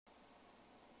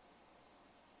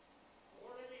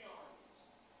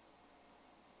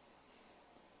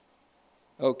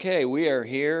Okay, we are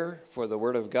here for the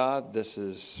Word of God. This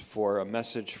is for a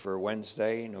message for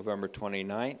Wednesday, November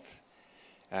 29th,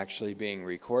 actually being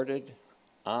recorded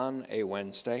on a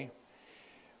Wednesday.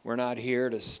 We're not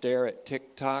here to stare at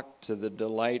TikTok to the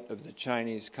delight of the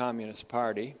Chinese Communist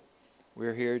Party.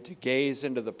 We're here to gaze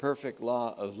into the perfect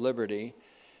law of liberty,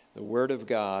 the Word of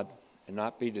God, and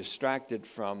not be distracted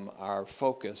from our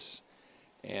focus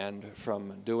and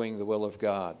from doing the will of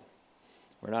God.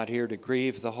 We're not here to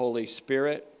grieve the Holy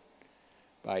Spirit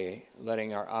by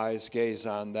letting our eyes gaze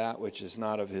on that which is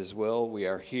not of His will. We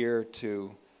are here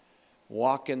to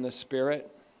walk in the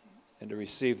Spirit and to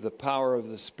receive the power of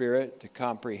the Spirit to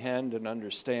comprehend and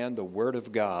understand the Word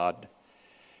of God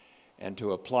and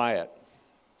to apply it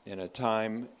in a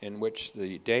time in which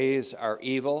the days are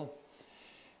evil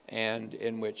and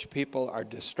in which people are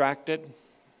distracted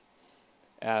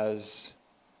as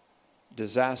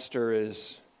disaster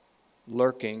is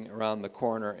lurking around the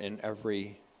corner in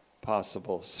every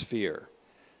possible sphere.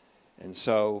 And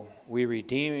so we are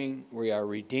redeeming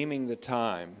the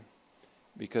time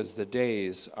because the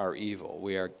days are evil.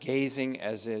 We are gazing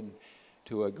as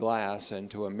into a glass,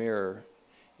 into a mirror,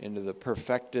 into the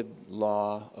perfected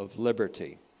law of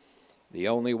liberty. The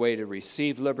only way to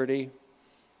receive liberty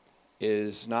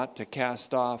is not to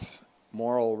cast off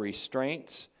moral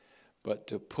restraints, but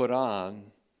to put on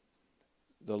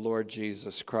the Lord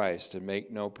Jesus Christ and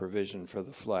make no provision for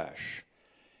the flesh,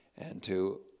 and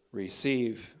to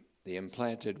receive the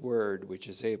implanted word which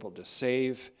is able to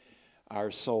save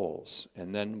our souls,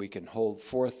 and then we can hold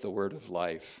forth the word of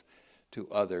life to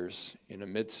others in the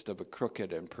midst of a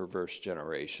crooked and perverse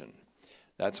generation.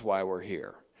 That's why we're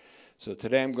here. So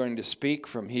today I'm going to speak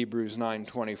from Hebrews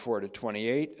 9:24 to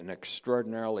 28, an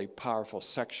extraordinarily powerful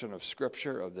section of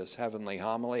Scripture of this heavenly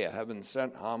homily, a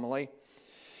heaven-sent homily.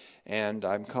 And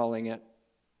I'm calling it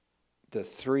the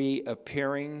three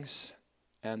appearings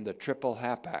and the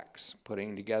Triple-Hapax,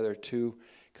 putting together two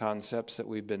concepts that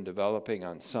we've been developing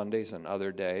on Sundays and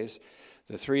other days.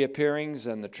 The three appearings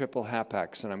and the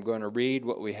Triple-Hapax. And I'm going to read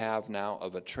what we have now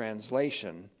of a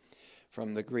translation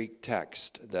from the Greek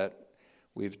text that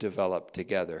we've developed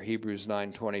together. Hebrews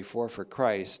 9:24, for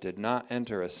Christ did not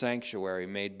enter a sanctuary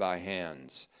made by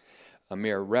hands, a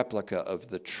mere replica of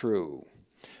the true,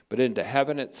 but into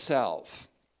heaven itself,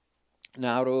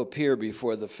 now to appear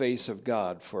before the face of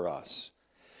God for us,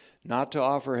 not to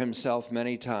offer himself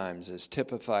many times as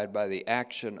typified by the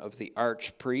action of the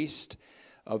archpriest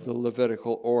of the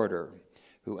Levitical order,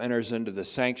 who enters into the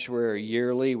sanctuary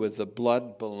yearly with the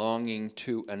blood belonging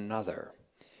to another.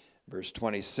 Verse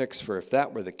 26, for if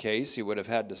that were the case, he would have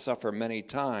had to suffer many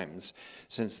times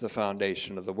since the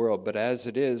foundation of the world. But as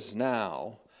it is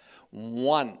now,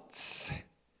 once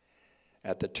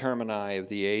at the termini of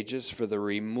the ages, for the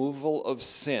removal of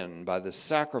sin by the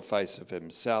sacrifice of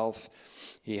himself,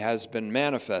 he has been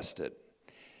manifested.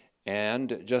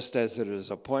 And just as it is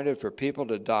appointed for people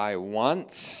to die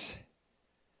once,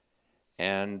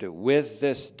 and with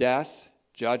this death,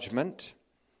 judgment,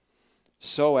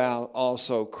 so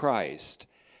also Christ,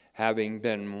 having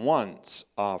been once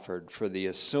offered for the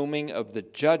assuming of the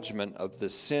judgment of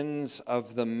the sins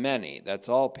of the many, that's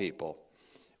all people,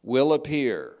 will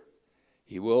appear.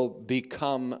 He will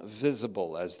become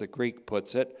visible, as the Greek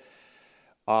puts it,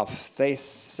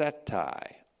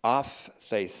 aphesetai,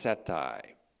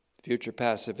 future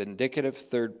passive indicative,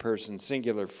 third person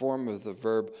singular form of the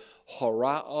verb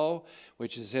horao,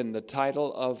 which is in the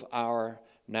title of our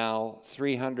now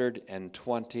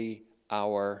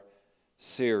 320-hour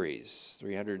series,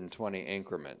 320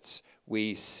 increments.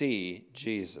 We see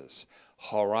Jesus,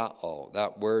 horao.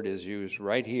 That word is used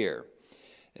right here,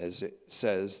 as it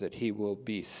says that he will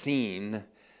be seen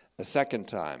a second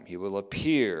time. He will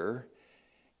appear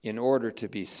in order to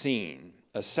be seen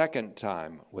a second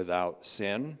time without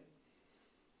sin,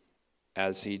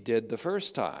 as he did the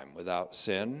first time without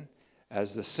sin,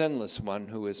 as the sinless one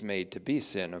who is made to be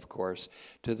sin, of course,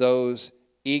 to those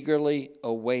eagerly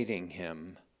awaiting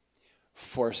him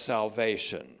for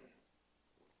salvation.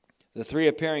 The three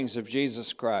appearings of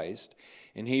Jesus Christ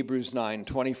in Hebrews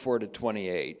 9:24 to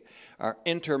 28 are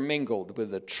intermingled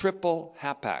with the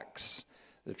Triple-Hapax,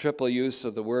 the triple use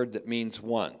of the word that means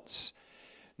once.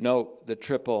 Note the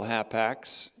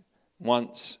Triple-Hapax,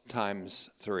 once times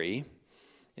three,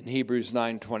 in Hebrews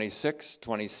 9:26,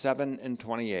 27, and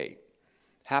 28.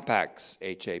 Hapax,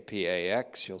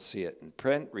 H-A-P-A-X, you'll see it in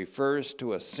print, refers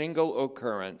to a single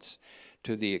occurrence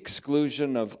to the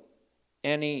exclusion of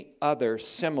any other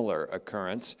similar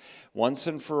occurrence, once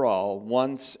and for all,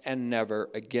 once and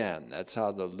never again. That's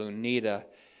how the Lunita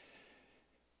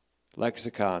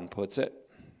lexicon puts it,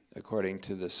 according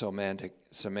to the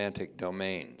semantic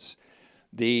domains.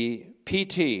 The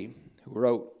PT who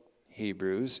wrote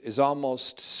Hebrews is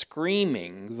almost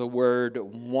screaming the word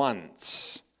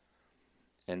once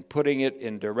and putting it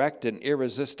in direct and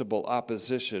irresistible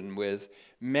opposition with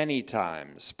many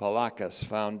times, Palakos,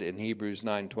 found in Hebrews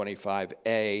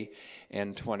 9:25a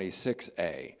and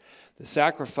 26a. The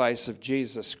sacrifice of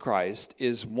Jesus Christ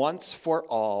is once for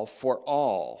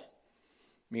all,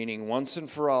 meaning once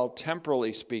and for all,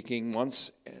 temporally speaking,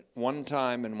 one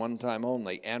time and one time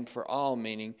only, and for all,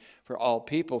 meaning for all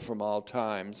people from all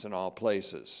times and all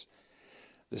places.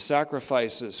 The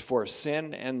sacrifices for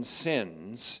sin and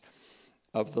sins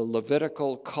of the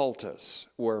Levitical cultus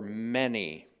were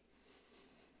many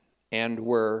and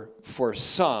were for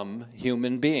some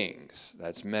human beings,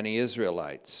 that's many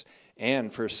Israelites,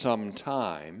 and for some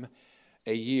time,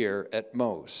 a year at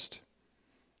most.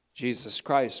 Jesus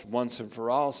Christ, once and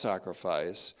for all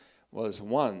sacrifice, was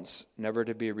once, never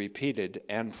to be repeated,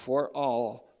 and for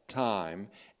all time,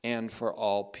 and for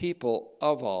all people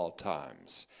of all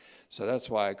times. So that's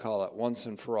why I call it once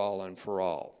and for all and for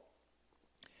all.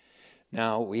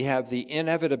 Now, we have the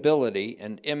inevitability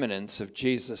and imminence of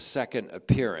Jesus' second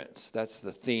appearance. That's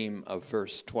the theme of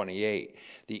verse 28.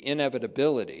 The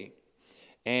inevitability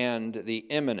and the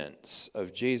imminence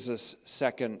of Jesus'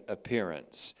 second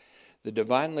appearance. The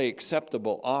divinely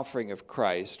acceptable offering of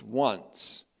Christ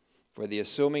once for the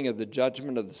assuming of the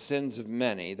judgment of the sins of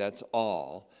many, that's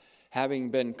all, having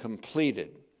been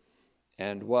completed,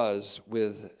 and was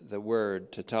with the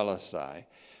word tetelestai,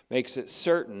 makes it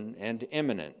certain and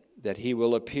imminent that he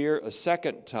will appear a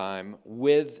second time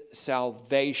with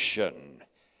salvation.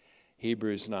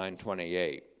 Hebrews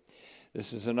 9:28.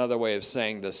 This is another way of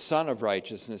saying the Son of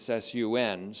Righteousness,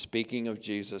 S-U-N, speaking of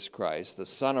Jesus Christ, the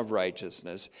Son of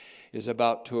Righteousness is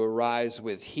about to arise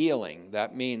with healing,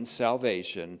 that means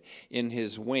salvation, in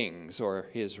his wings or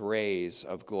his rays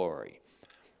of glory.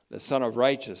 The Son of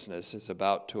Righteousness is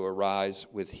about to arise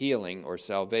with healing or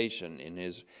salvation in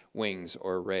his wings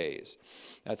or rays.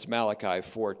 That's Malachi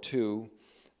 4:2,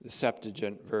 the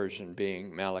Septuagint version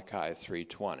being Malachi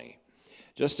 3:20.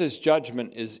 Just as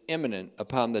judgment is imminent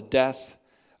upon the death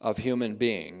of human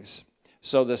beings,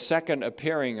 so the second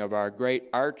appearing of our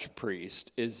great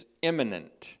archpriest is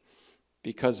imminent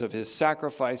because of his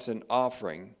sacrifice and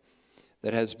offering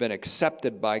that has been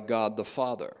accepted by God the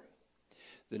Father.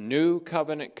 The new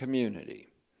covenant community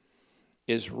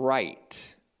is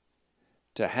right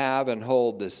to have and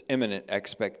hold this imminent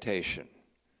expectation.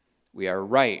 We are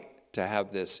right to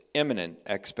have this imminent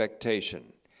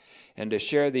expectation and to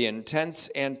share the intense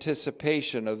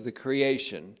anticipation of the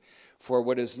creation for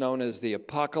what is known as the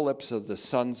apocalypse of the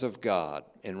sons of God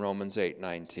in Romans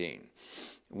 8:19.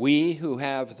 We who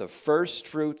have the first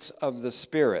fruits of the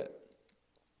Spirit,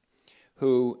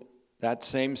 that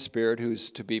same Spirit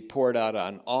who's to be poured out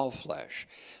on all flesh.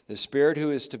 The Spirit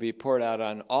who is to be poured out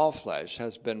on all flesh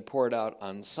has been poured out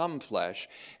on some flesh,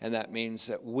 and that means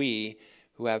that we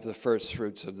who have the first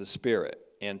fruits of the Spirit,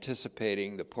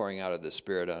 anticipating the pouring out of the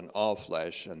Spirit on all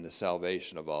flesh and the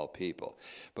salvation of all people.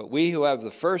 But we who have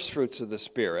the first fruits of the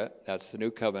Spirit, that's the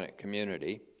new covenant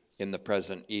community in the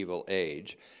present evil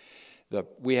age,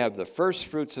 we have the first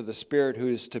fruits of the Spirit who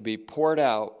is to be poured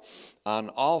out on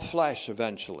all flesh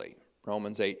eventually.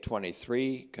 Romans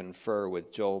 8:23 confer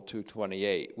with Joel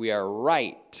 2:28. We are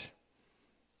right.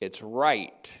 It's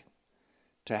right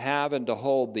to have and to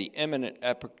hold the imminent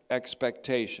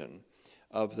expectation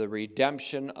of the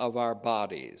redemption of our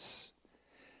bodies.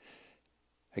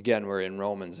 Again, we're in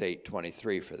Romans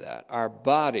 8:23 for that. Our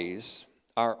bodies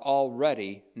are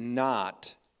already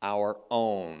not our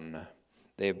own.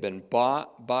 They've been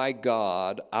bought by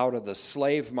God out of the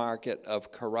slave market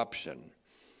of corruption,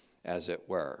 as it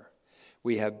were.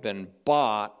 We have been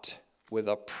bought with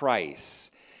a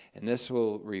price. And this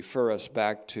will refer us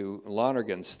back to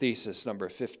Lonergan's thesis number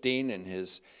 15 in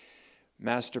his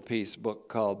masterpiece book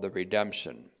called The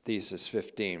Redemption, thesis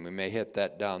 15. We may hit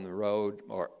that down the road,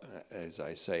 or as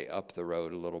I say, up the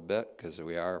road a little bit, because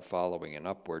we are following an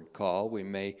upward call. We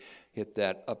may hit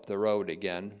that up the road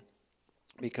again,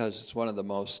 because it's one of the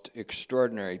most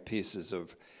extraordinary pieces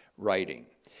of writing.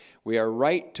 We are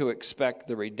right to expect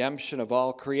the redemption of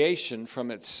all creation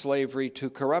from its slavery to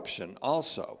corruption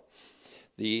also.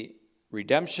 The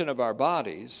redemption of our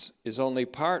bodies is only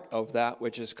part of that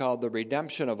which is called the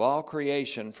redemption of all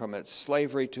creation from its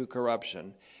slavery to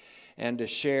corruption, and to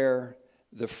share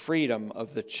the freedom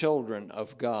of the children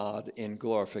of God in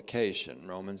glorification.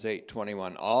 Romans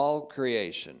 8:21. All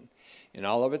creation in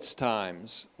all of its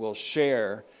times will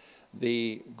share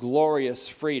the glorious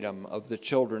freedom of the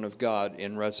children of God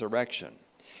in resurrection.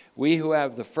 We who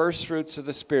have the first fruits of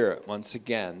the Spirit, once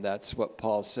again, that's what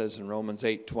Paul says in Romans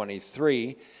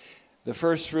 8:23, The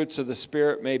first fruits of the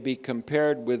Spirit may be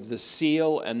compared with the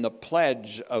seal and the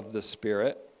pledge of the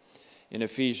Spirit in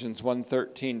Ephesians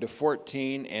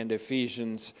 1:13-14 and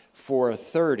Ephesians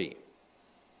 4:30.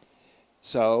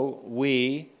 So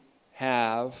we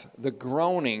have the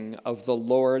groaning of the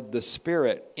Lord, the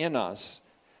Spirit in us,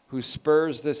 who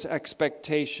spurs this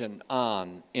expectation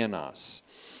on in us.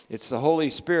 It's the Holy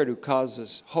Spirit who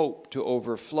causes hope to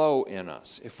overflow in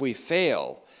us. If we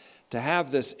fail to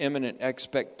have this imminent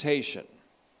expectation,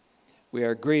 we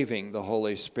are grieving the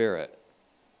Holy Spirit,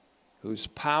 whose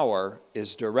power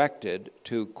is directed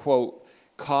to, quote,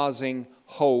 causing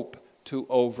hope to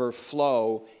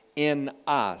overflow in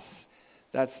us.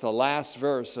 That's the last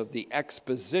verse of the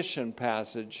exposition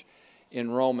passage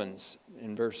in Romans,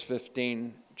 in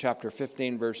chapter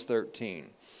 15, verse 13.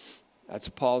 That's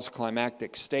Paul's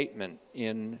climactic statement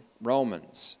in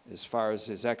Romans as far as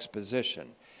his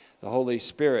exposition. The Holy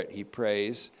Spirit, he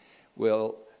prays,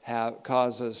 will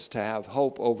cause us to have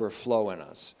hope overflow in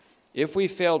us. If we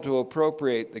fail to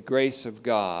appropriate the grace of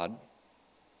God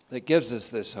that gives us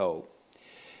this hope,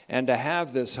 and to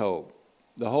have this hope,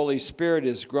 the Holy Spirit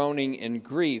is groaning in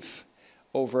grief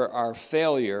over our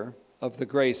failure of the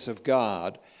grace of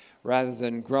God, rather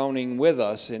than groaning with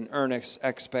us in earnest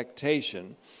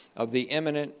expectation of the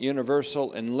imminent,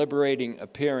 universal, and liberating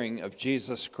appearing of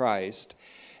Jesus Christ,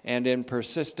 and in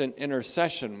persistent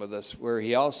intercession with us, where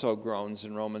he also groans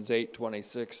in Romans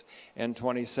 8:26 and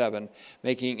 27,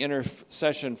 making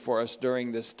intercession for us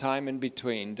during this time in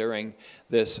between, during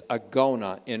this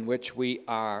agona in which we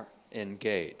are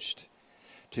engaged.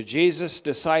 To Jesus'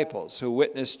 disciples who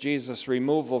witnessed Jesus'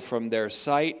 removal from their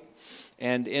sight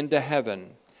and into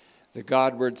heaven, the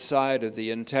Godward side of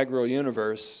the integral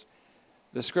universe,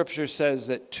 the Scripture says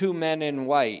that two men in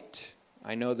white,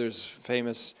 I know there's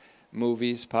famous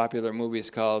movies, popular movies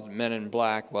called Men in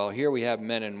Black. Well, here we have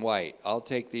men in white. I'll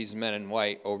take these men in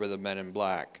white over the men in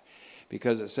black,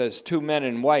 because it says two men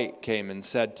in white came and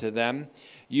said to them,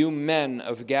 "You men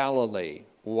of Galilee,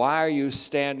 why are you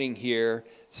standing here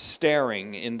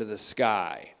staring into the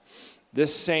sky?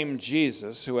 This same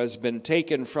Jesus who has been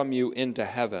taken from you into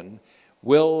heaven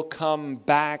will come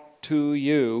back to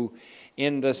you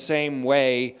in the same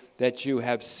way that you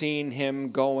have seen him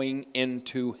going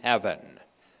into heaven."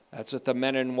 That's what the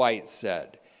men in white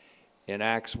said in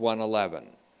Acts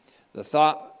 1:11. The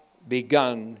thought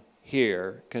begun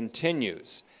here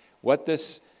continues. What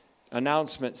this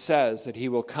announcement says, that he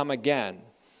will come again,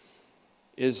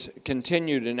 is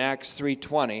continued in Acts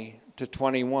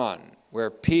 3:20-21, where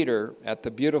Peter at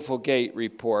the beautiful gate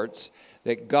reports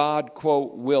that God,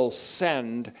 quote, will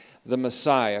send the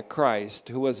Messiah, Christ,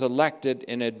 who was elected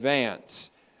in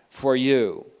advance for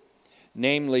you,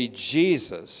 namely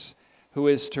Jesus, who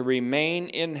is to remain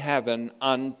in heaven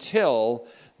until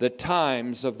the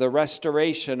times of the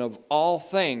restoration of all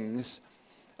things,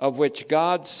 of which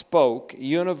God spoke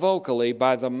univocally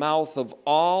by the mouth of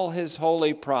all his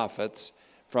holy prophets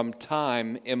from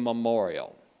time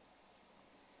immemorial.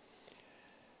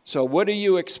 So what are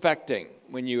you expecting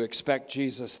when you expect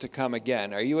Jesus to come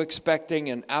again? Are you expecting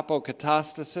an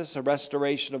apokatastasis, a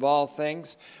restoration of all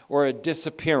things, or a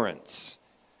disappearance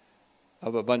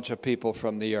of a bunch of people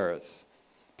from the earth?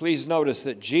 Please notice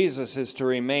that Jesus is to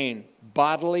remain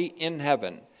bodily in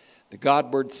heaven, the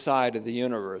Godward side of the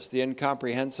universe, the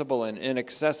incomprehensible and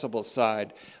inaccessible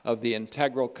side of the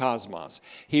integral cosmos.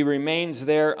 He remains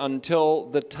there until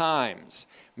the times,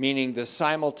 meaning the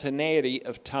simultaneity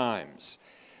of times,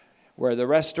 where the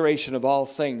restoration of all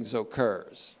things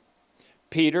occurs.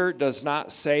 Peter does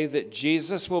not say that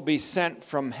Jesus will be sent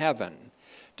from heaven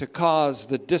to cause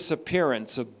the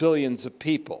disappearance of billions of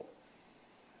people,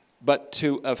 but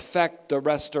to effect the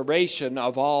restoration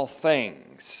of all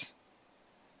things.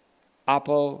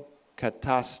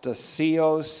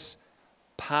 Apokatastasios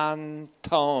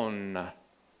panton.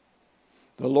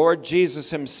 The Lord Jesus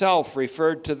himself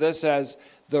referred to this as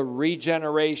the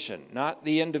regeneration, not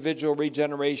the individual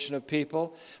regeneration of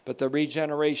people, but the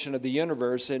regeneration of the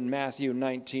universe in Matthew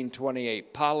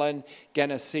 19:28, Palin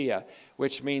Genesia,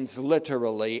 which means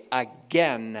literally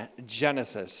again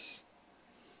Genesis.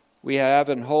 We have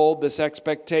and hold this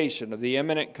expectation of the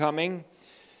imminent coming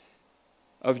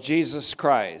of Jesus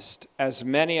Christ, as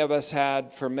many of us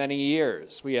had for many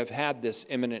years. We have had this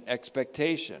imminent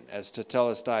expectation, as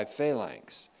Tetelestai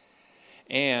phalanx.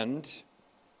 And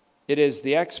it is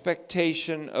the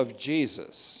expectation of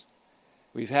Jesus.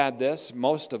 We've had this,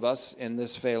 most of us in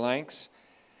this phalanx,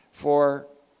 for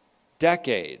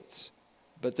decades.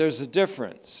 But there's a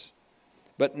difference.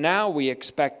 But now we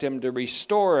expect him to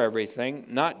restore everything,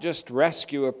 not just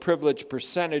rescue a privileged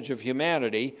percentage of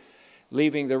humanity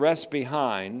leaving the rest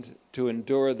behind to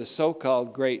endure the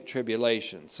so-called Great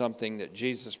Tribulation, something that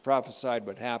Jesus prophesied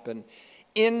would happen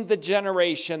in the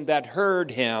generation that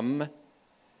heard him,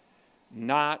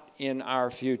 not in our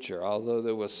future, although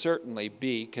there will certainly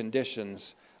be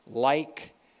conditions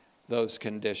like those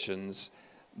conditions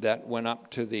that went up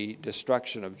to the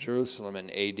destruction of Jerusalem in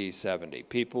AD 70.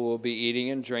 People will be eating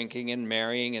and drinking and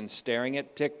marrying and staring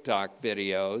at TikTok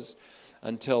videos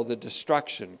until the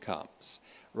destruction comes,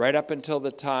 right up until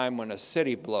the time when a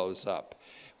city blows up,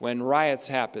 when riots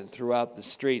happen throughout the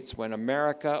streets, when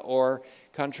America or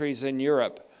countries in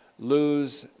Europe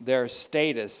lose their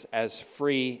status as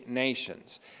free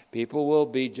nations. People will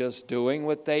be just doing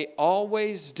what they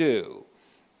always do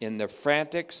in the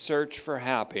frantic search for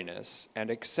happiness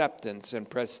and acceptance and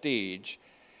prestige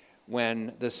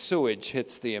when the sewage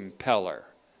hits the impeller,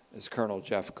 as Colonel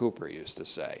Jeff Cooper used to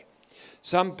say.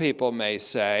 Some people may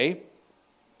say,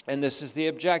 and this is the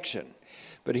objection,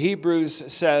 but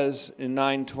Hebrews says in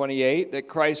 9:28 that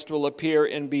Christ will appear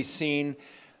and be seen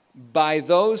by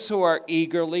those who are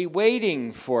eagerly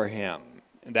waiting for him.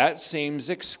 That seems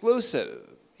exclusive,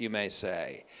 you may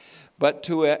say. But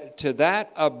to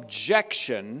that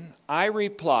objection, I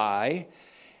reply,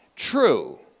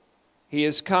 true, he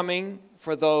is coming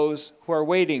for those who are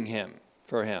waiting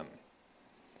for him.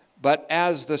 But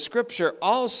as the scripture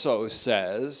also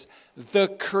says, the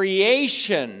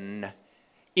creation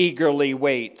eagerly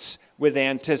waits with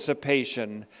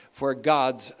anticipation for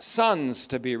God's sons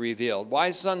to be revealed.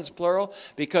 Why sons plural?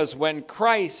 Because when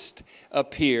Christ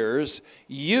appears,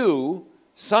 you,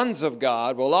 sons of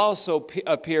God, will also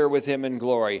appear with him in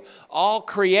glory. All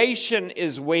creation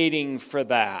is waiting for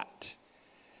that.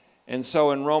 And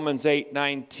so in Romans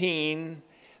 8:19,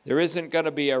 there isn't going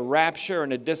to be a rapture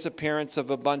and a disappearance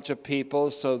of a bunch of people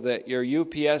so that your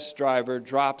UPS driver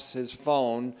drops his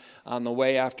phone on the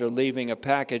way after leaving a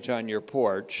package on your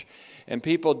porch, and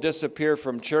people disappear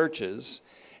from churches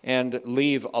and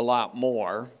leave a lot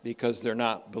more because they're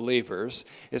not believers.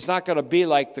 It's not going to be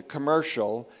like the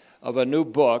commercial of a new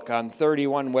book on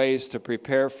 31 ways to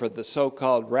prepare for the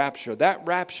so-called rapture. That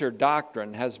rapture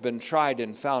doctrine has been tried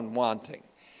and found wanting.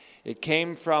 It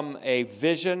came from a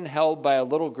vision held by a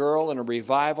little girl in a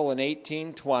revival in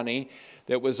 1820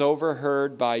 that was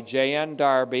overheard by J.N.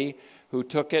 Darby, who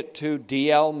took it to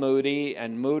D.L. Moody,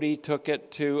 and Moody took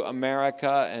it to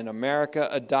America, and America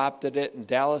adopted it, and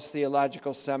Dallas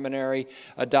Theological Seminary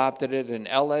adopted it, and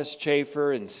L.S.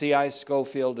 Chafer and C.I.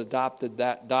 Schofield adopted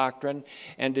that doctrine,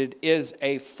 and it is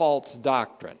a false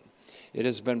doctrine. It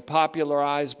has been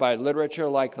popularized by literature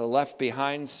like the Left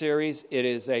Behind series. It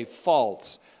is a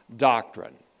false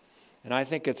doctrine. And I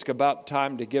think it's about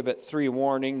time to give it 3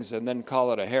 warnings and then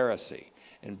call it a heresy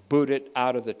and boot it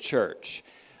out of the church.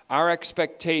 Our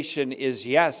expectation is,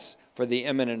 yes, for the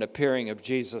imminent appearing of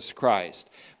Jesus Christ,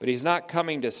 but he's not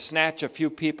coming to snatch a few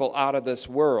people out of this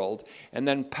world and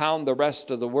then pound the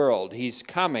rest of the world. He's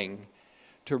coming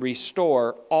to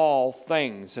restore all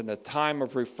things in a time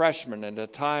of refreshment and a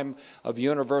time of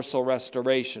universal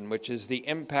restoration, which is the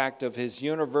impact of his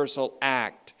universal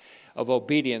act of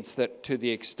obedience that to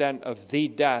the extent of the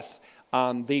death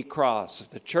on the cross. If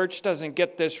the church doesn't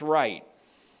get this right,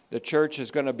 the church is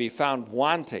going to be found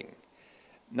wanting,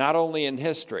 not only in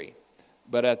history,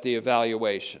 but at the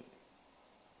evaluation.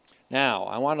 Now,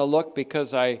 I want to look,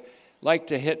 because I like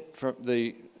to hit from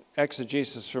the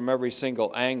exegesis from every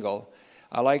single angle.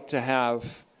 I like to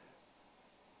have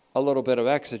a little bit of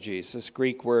exegesis,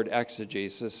 Greek word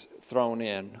exegesis, thrown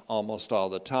in almost all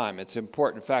the time. It's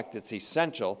important. In fact, it's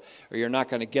essential, or you're not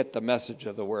going to get the message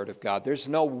of the Word of God. There's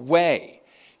no way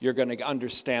you're going to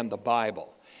understand the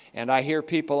Bible. And I hear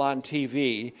people on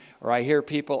TV, or I hear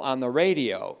people on the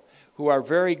radio who are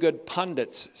very good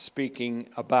pundits speaking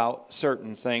about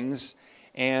certain things,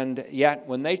 and yet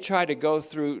when they try to go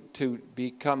through to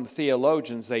become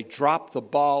theologians, they drop the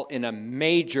ball in a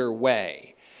major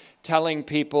way, telling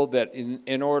people that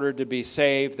in order to be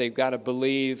saved, they've got to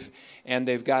believe, and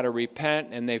they've got to repent,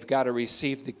 and they've got to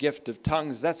receive the gift of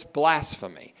tongues. That's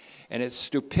blasphemy, and it's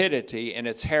stupidity, and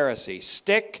it's heresy.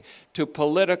 Stick to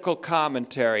political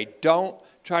commentary. Don't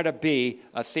try to be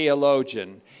a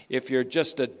theologian if you're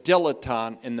just a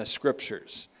dilettante in the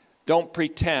Scriptures. Don't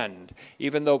pretend,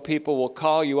 even though people will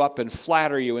call you up and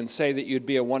flatter you and say that you'd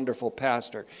be a wonderful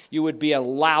pastor. You would be a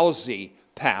lousy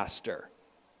pastor.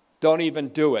 Don't even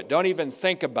do it. Don't even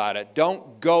think about it.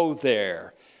 Don't go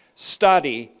there.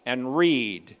 Study and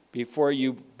read before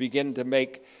you begin to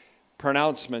make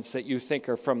pronouncements that you think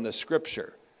are from the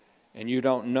Scripture. and you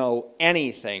don't know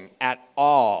anything at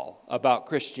all about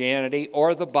Christianity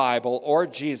or the Bible or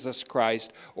Jesus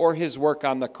Christ or his work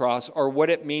on the cross or what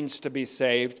it means to be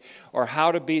saved or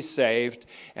how to be saved,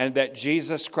 and that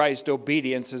Jesus Christ's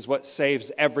obedience is what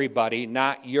saves everybody,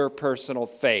 not your personal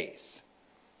faith.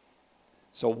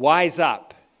 So wise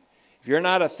up. If you're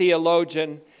not a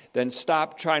theologian, then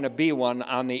stop trying to be one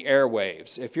on the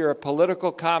airwaves. If you're a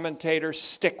political commentator,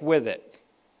 stick with it.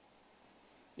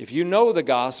 If you know the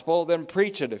gospel, then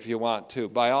preach it if you want to,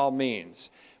 by all means.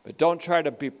 But don't try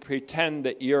to pretend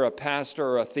that you're a pastor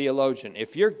or a theologian.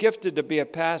 If you're gifted to be a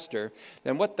pastor,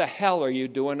 then what the hell are you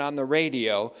doing on the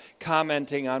radio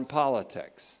commenting on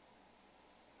politics?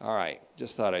 All right,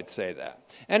 just thought I'd say that.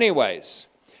 Anyways,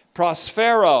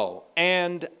 prospero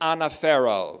and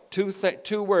anaphero,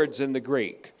 two words in the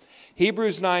Greek.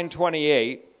 Hebrews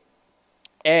 9:28,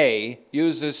 A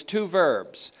uses two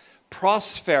verbs,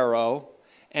 prospero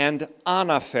and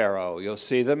anaphero. You'll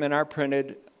see them in our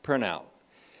printed printout.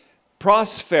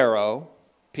 Prospero,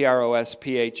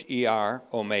 P-R-O-S-P-H-E-R,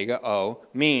 omega-O,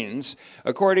 means,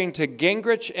 according to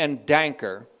Gingrich and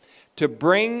Danker, to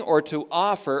bring or to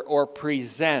offer or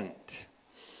present.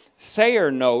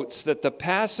 Thayer notes that the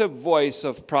passive voice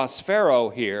of prospero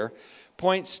here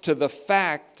points to the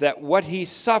fact that what he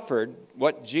suffered,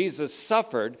 what Jesus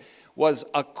suffered, was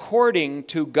according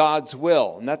to God's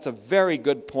will. And that's a very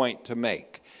good point to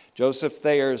make. Joseph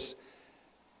Thayer's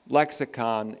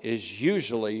lexicon is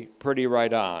usually pretty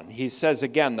right on. He says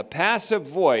again, the passive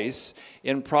voice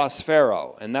in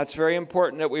prospero, and that's very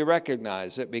important that we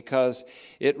recognize it because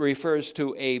it refers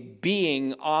to a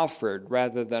being offered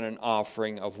rather than an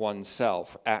offering of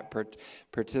oneself,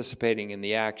 participating in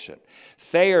the action.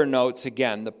 Thayer notes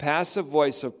again, the passive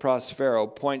voice of prospero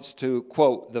points to,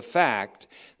 quote, the fact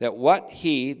that what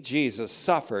he, Jesus,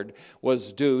 suffered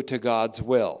was due to God's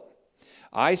will.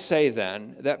 I say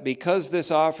then that because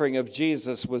this offering of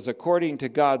Jesus was according to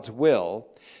God's will,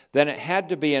 then it had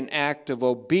to be an act of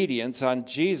obedience on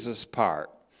Jesus' part.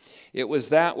 It was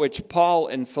that which Paul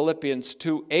in Philippians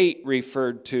 2:8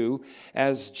 referred to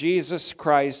as Jesus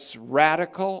Christ's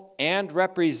radical and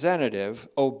representative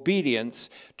obedience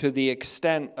to the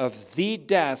extent of the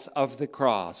death of the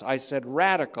cross. I said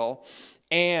radical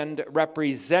and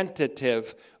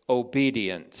representative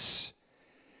obedience.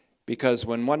 Because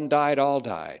when one died, all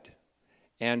died.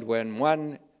 And when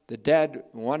one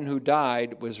who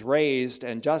died was raised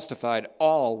and justified,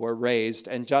 all were raised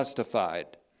and justified.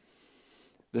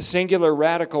 The singular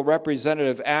radical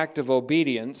representative act of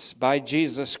obedience by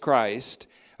Jesus Christ,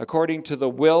 according to the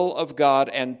will of God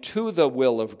and to the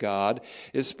will of God,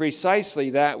 is precisely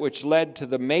that which led to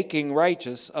the making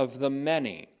righteous of the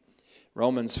many.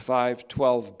 Romans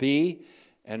 5:12b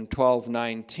and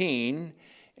 12:19,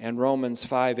 and Romans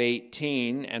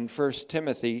 5:18 and 1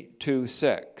 Timothy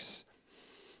 2:6.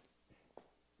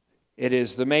 It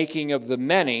is the making of the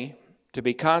many to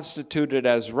be constituted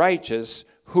as righteous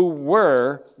who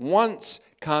were once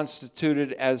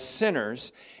constituted as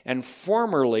sinners and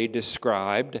formerly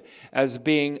described as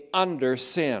being under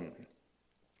sin.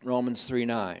 Romans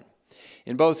 3:9.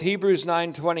 In both Hebrews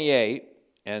 9:28,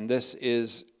 and this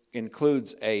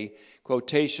includes a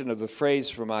quotation of a phrase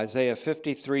from Isaiah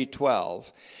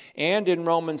 53:12, and in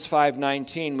Romans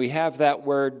 5:19 we have that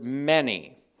word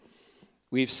many.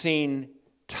 We've seen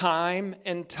time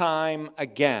and time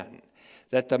again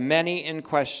that the many in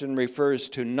question refers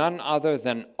to none other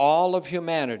than all of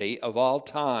humanity of all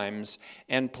times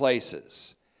and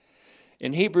places.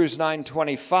 In Hebrews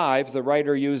 9:25, the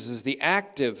writer uses the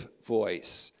active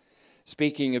voice,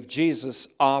 speaking of Jesus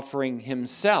offering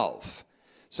himself.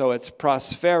 So it's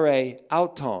prosphare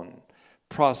auton,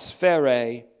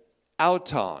 prosphare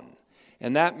auton.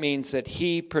 And that means that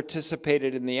he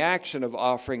participated in the action of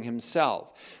offering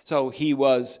himself. So he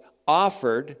was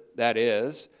offered, that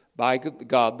is, by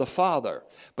God the Father.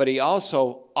 But he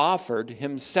also offered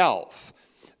himself.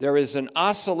 There is an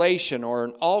oscillation or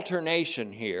an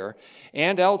alternation here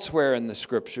and elsewhere in the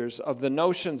Scriptures of the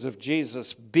notions of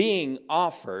Jesus being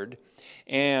offered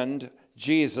and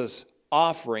Jesus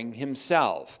offering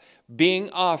himself. Being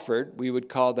offered, we would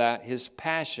call that his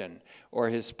passion or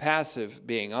his passive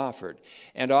being offered.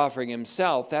 And offering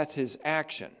himself, that's his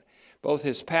action. Both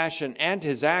his passion and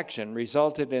his action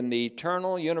resulted in the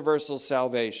eternal universal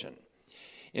salvation.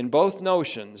 In both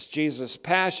notions, Jesus'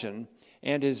 passion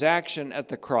and his action at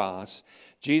the cross,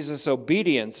 Jesus'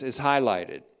 obedience is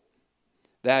highlighted.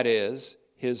 That is,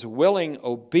 his willing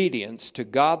obedience to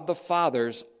God the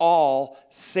Father's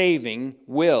all-saving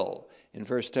will in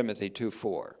 1 Timothy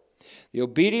 2:4. The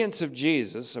obedience of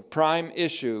Jesus, a prime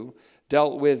issue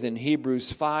dealt with in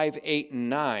Hebrews 5, 8, and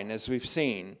 9, as we've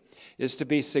seen, is to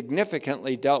be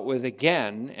significantly dealt with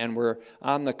again, and we're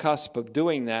on the cusp of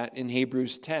doing that in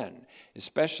Hebrews 10,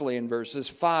 especially in verses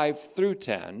 5 through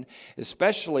 10,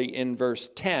 especially in verse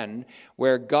 10,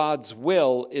 where God's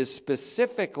will is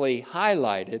specifically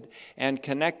highlighted and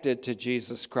connected to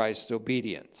Jesus Christ's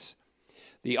obedience.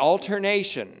 The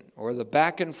alternation, or the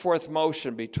back and forth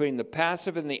motion between the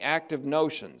passive and the active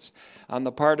notions on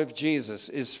the part of Jesus,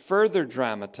 is further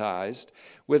dramatized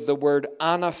with the word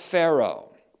anaphero,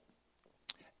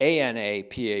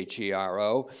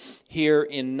 A-N-A-P-H-E-R-O, here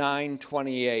in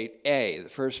 928a, the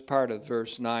first part of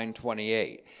verse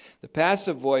 928. The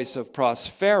passive voice of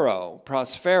prospero,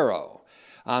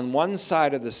 on one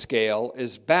side of the scale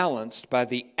is balanced by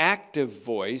the active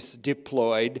voice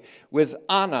deployed with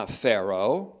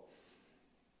anaphero,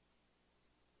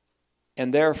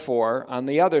 and therefore on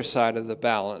the other side of the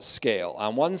balance scale.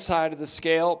 On one side of the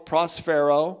scale,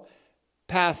 prospero,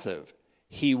 passive,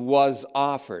 he was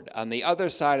offered. On the other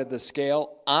side of the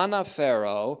scale,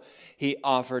 anaphero, he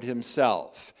offered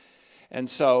himself. And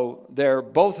so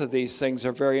both of these things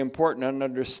are very important in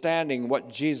understanding what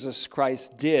Jesus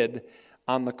Christ did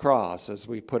on the cross, as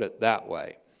we put it that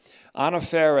way.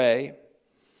 Anaphore,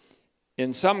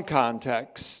 in some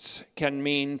contexts, can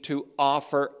mean to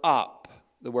offer up.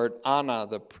 The word ana,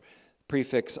 the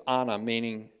prefix ana,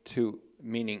 meaning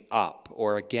up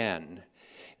or again.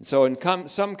 And so in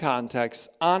some contexts,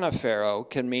 anaphero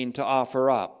can mean to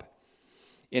offer up.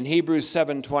 In Hebrews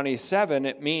 7:27,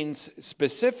 it means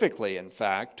specifically, in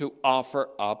fact, to offer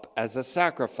up as a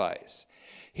sacrifice.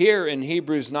 Here in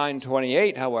Hebrews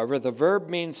 9:28, however, the verb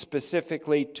means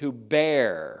specifically to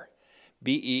bear,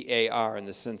 B-E-A-R, in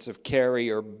the sense of carry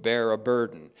or bear a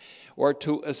burden, or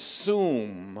to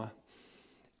assume,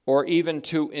 or even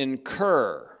to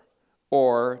incur,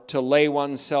 or to lay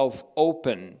oneself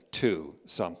open to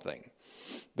something.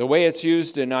 The way it's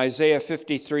used in Isaiah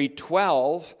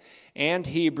 53:12 and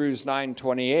Hebrews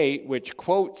 9:28, which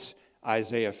quotes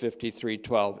Isaiah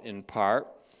 53:12 in part,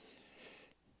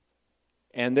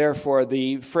 and therefore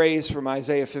the phrase from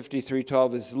Isaiah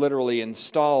 53:12 is literally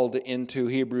installed into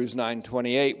Hebrews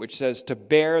 9:28, which says to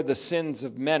bear the sins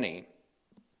of many,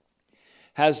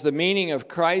 has the meaning of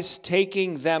Christ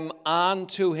taking them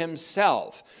onto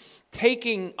himself,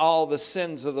 taking all the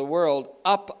sins of the world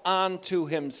up onto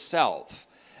himself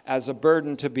as a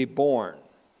burden to be borne.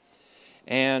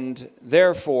 And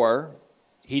therefore,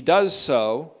 he does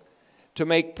so to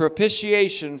make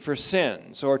propitiation for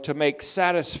sins, or to make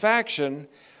satisfaction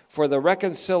for the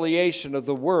reconciliation of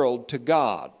the world to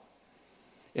God.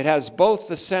 It has both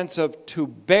the sense of to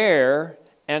bear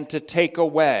and to take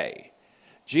away.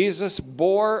 Jesus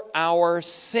bore our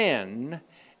sin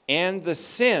and the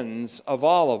sins of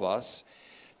all of us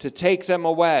to take them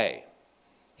away.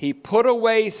 He put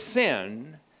away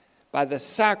sin by the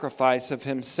sacrifice of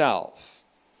himself.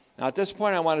 Now, at this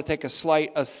point, I want to take a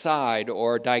slight aside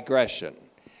or digression,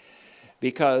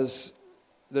 because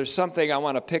there's something I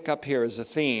want to pick up here as a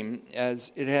theme,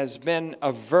 as it has been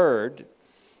averred,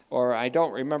 or I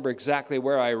don't remember exactly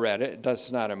where I read it,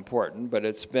 that's not important, but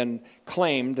it's been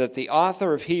claimed that the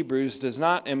author of Hebrews does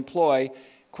not employ,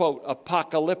 quote,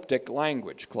 apocalyptic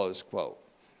language, close quote,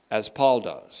 as Paul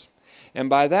does. And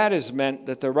by that is meant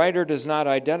that the writer does not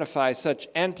identify such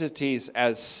entities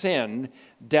as sin,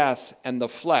 death, and the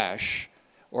flesh,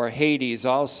 or Hades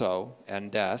also,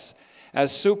 and death,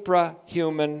 as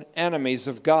suprahuman enemies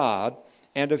of God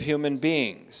and of human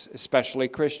beings, especially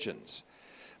Christians.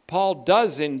 Paul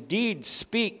does indeed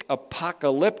speak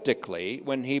apocalyptically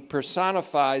when he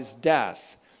personifies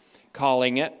death,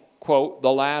 calling it, quote,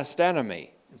 the last enemy.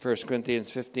 1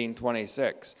 Corinthians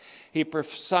 15:26. He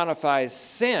personifies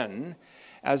sin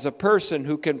as a person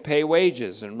who can pay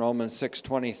wages in Romans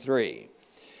 6:23.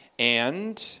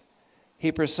 And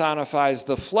he personifies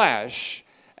the flesh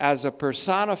as a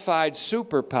personified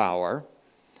superpower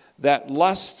that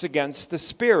lusts against the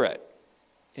spirit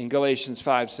in Galatians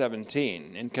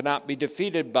 5:17, and cannot be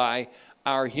defeated by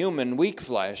our human weak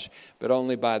flesh, but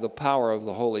only by the power of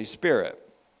the Holy Spirit.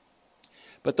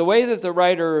 But the way that the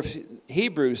writer of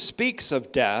Hebrews speaks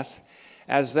of death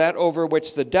as that over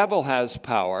which the devil has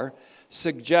power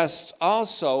suggests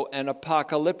also an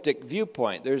apocalyptic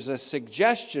viewpoint. There's a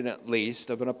suggestion, at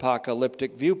least, of an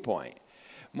apocalyptic viewpoint.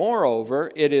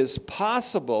 Moreover, it is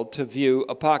possible to view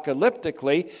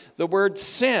apocalyptically the word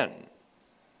sin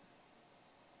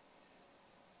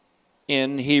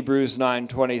in Hebrews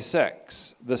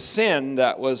 9:26. The sin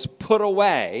that was put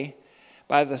away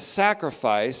by the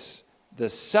sacrifice, the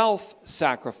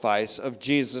self-sacrifice of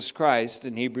Jesus Christ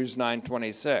in Hebrews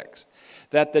 9:26.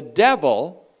 That the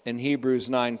devil in Hebrews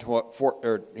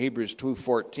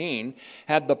 2:14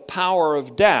 had the power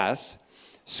of death,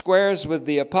 squares with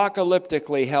the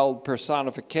apocalyptically held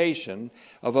personification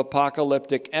of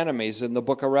apocalyptic enemies in the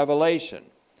book of Revelation,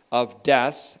 of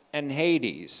death and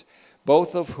Hades,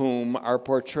 both of whom are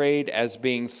portrayed as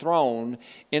being thrown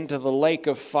into the lake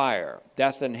of fire.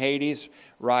 Death and Hades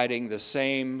riding the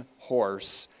same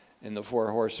horse in the four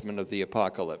horsemen of the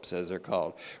apocalypse, as they're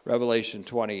called. Revelation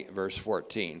 20, verse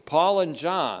 14. Paul and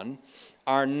John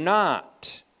are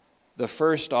not the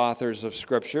first authors of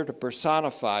Scripture to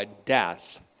personify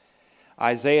death.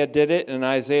 Isaiah did it in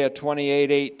Isaiah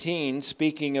 28:18,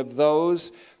 speaking of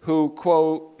those who,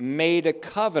 quote, made a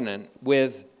covenant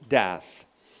with death,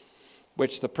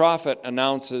 which the prophet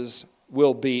announces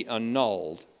will be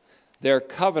annulled. Their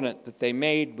covenant that they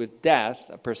made with death,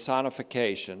 a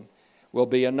personification, will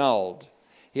be annulled.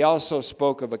 He also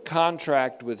spoke of a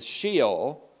contract with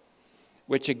Sheol,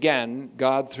 which again,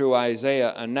 God through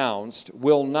Isaiah announced,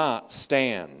 will not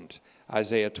stand.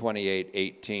 Isaiah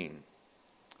 28:18.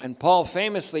 And Paul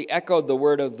famously echoed the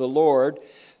word of the Lord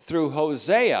through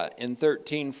Hosea in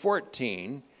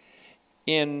 13:14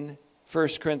 in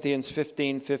 1 Corinthians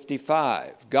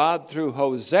 15:55. God through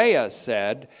Hosea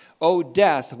said, O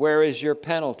death, where is your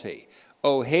penalty?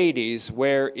 O Hades,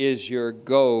 where is your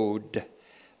goad?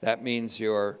 That means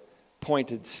your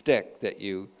pointed stick that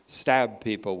you stab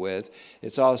people with.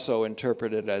 It's also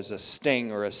interpreted as a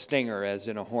sting or a stinger, as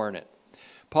in a hornet.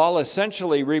 Paul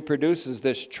essentially reproduces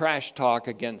this trash talk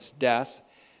against death,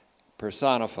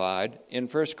 personified, in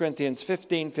 1 Corinthians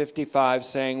 15:55,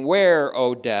 saying, Where,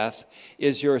 O death,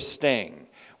 is your sting?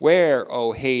 Where,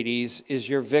 O Hades, is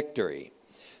your victory?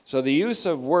 So the use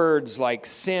of words like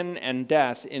sin and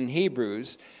death in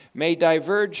Hebrews may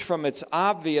diverge from its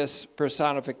obvious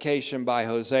personification by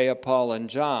Hosea, Paul, and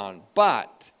John,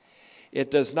 but it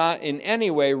does not in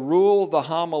any way rule the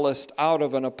homilist out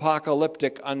of an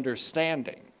apocalyptic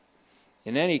understanding.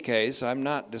 In any case, I'm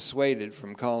not dissuaded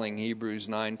from calling Hebrews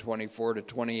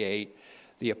 9:24-28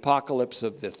 the apocalypse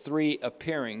of the three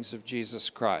appearings of Jesus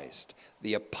Christ.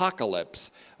 The apocalypse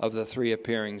of the three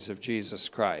appearings of Jesus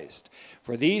Christ.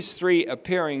 For these three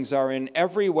appearings are in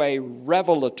every way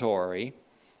revelatory,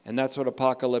 and that's what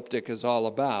apocalyptic is all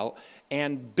about,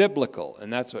 and biblical,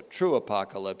 and that's what true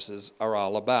apocalypses are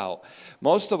all about.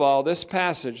 Most of all, this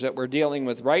passage that we're dealing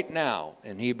with right now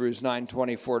in Hebrews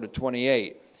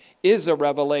 9:24-28 is a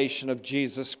revelation of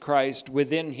Jesus Christ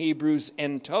within Hebrews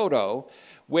in toto,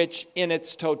 which in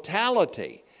its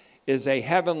totality is a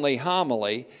heavenly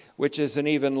homily, which is an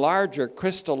even larger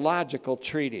Christological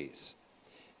treatise.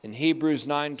 In Hebrews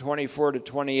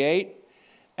 9:24-28,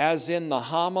 as in the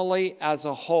homily as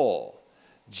a whole,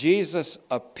 Jesus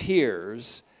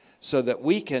appears so that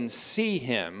we can see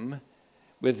him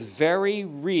with very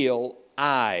real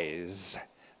eyes,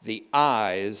 the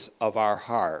eyes of our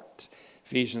heart.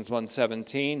 Ephesians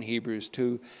 1:17, Hebrews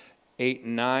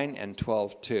 2:8-9, and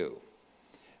 12:2.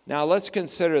 Now let's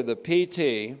consider the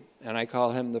PT, and I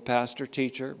call him the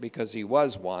pastor-teacher because he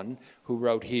was one who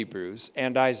wrote Hebrews,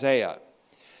 and Isaiah.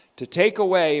 To take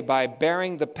away by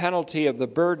bearing the penalty of the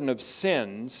burden of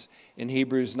sins in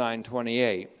Hebrews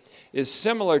 9:28 is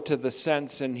similar to the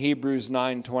sense in Hebrews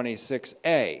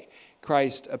 9:26a.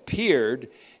 Christ appeared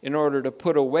in order to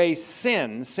put away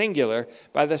sin, singular,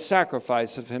 by the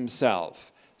sacrifice of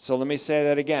himself. So let me say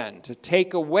that again. To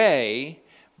take away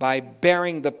by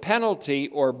bearing the penalty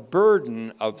or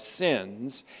burden of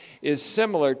sins is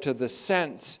similar to the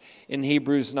sense in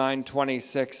Hebrews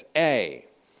 9:26a.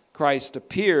 Christ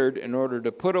appeared in order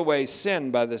to put away sin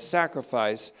by the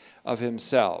sacrifice of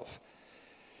himself.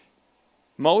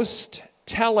 Most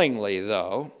tellingly,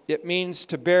 though, it means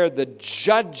to bear the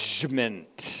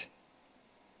judgment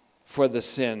for the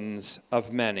sins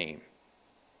of many.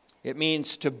 It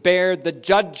means to bear the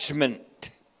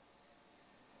judgment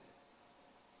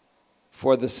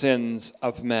for the sins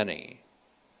of many.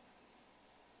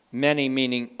 Many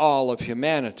meaning all of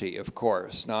humanity, of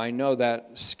course. Now, I know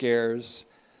that scares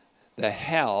the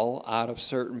hell out of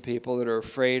certain people that are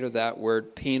afraid of that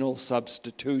word penal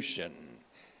substitution.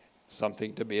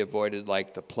 Something to be avoided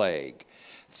like the plague.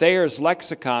 Thayer's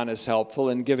lexicon is helpful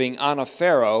in giving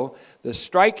anaphero the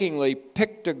strikingly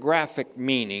pictographic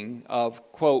meaning of,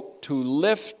 quote, to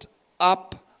lift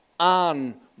up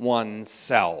on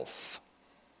oneself,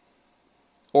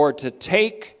 or to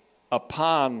take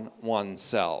upon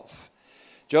oneself.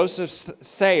 Joseph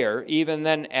Thayer even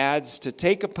then adds to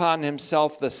take upon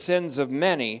himself the sins of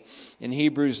many in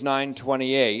Hebrews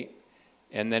 9:28.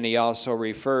 And then he also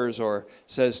refers or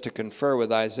says to confer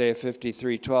with Isaiah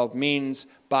 53:12 means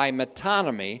by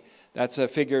metonymy. That's a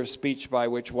figure of speech by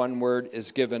which one word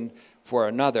is given for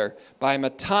another. By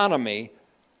metonymy,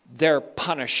 their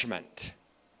punishment,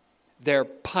 their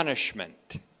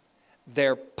punishment,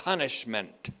 their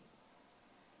punishment.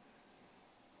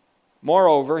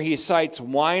 Moreover, he cites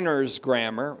Weiner's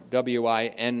grammar,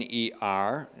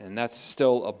 W-I-N-E-R, and that's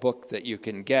still a book that you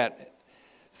can get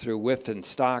through Whiff and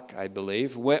Stock, I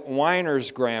believe.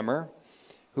 Weiner's grammar,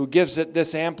 who gives it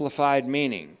this amplified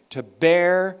meaning: to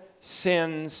bear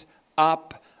sins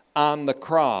up on the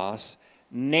cross,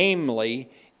 namely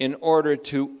in order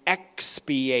to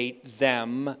expiate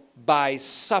them by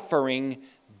suffering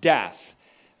death.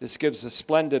 This gives a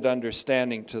splendid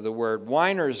understanding to the word.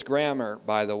 Weiner's grammar,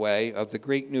 by the way, of the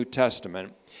Greek New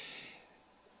Testament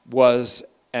was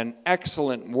an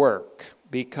excellent work,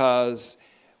 because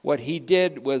what he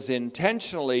did was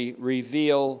intentionally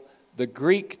reveal the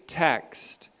Greek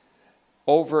text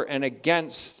over and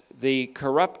against the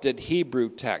corrupted Hebrew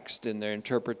text in their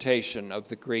interpretation of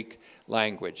the Greek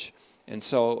language. And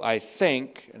so I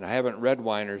think, and I haven't read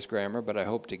Weiner's grammar, but I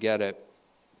hope to get it,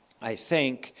 I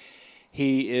think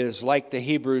he is like the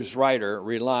Hebrews writer,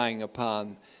 relying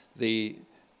upon the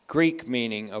Greek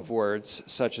meaning of words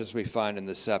such as we find in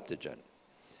the Septuagint.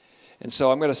 And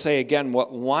so I'm going to say again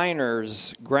what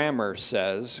Weiner's grammar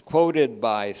says, quoted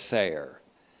by Thayer: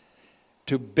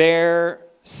 to bear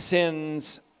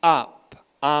sins up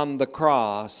on the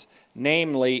cross,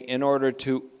 namely in order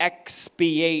to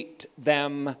expiate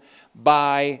them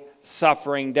by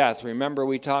suffering death. Remember,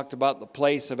 we talked about the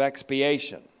place of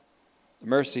expiation, the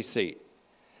mercy seat.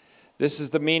 This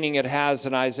is the meaning it has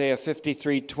in Isaiah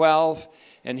 53:12,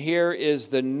 and here is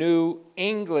the New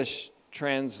English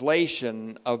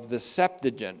translation of the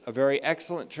Septuagint, a very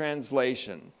excellent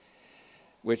translation,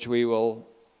 which we will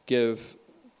give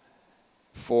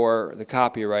for the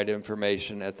copyright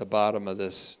information at the bottom of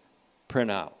this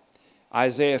printout.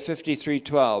 Isaiah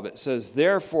 53:12, it says,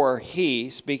 "Therefore he,"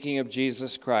 speaking of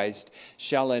Jesus Christ,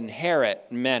 "shall inherit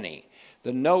many."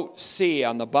 The note C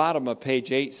on the bottom of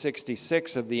page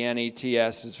 866 of the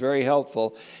NETS is very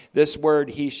helpful. This word,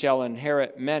 "he shall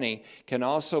inherit many," can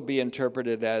also be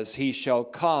interpreted as "he shall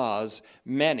cause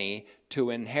many to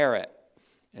inherit."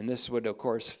 And this would, of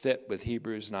course, fit with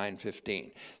Hebrews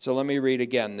 9:15. So let me read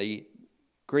again the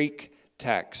Greek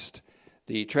text,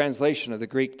 the translation of the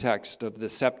Greek text of the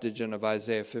Septuagint of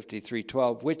Isaiah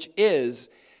 53:12, which is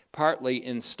partly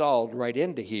installed right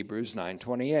into Hebrews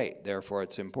 9:28, therefore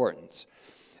its importance.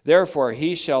 "Therefore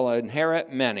he shall inherit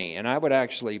many," and I would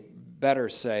actually better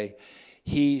say,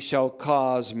 "he shall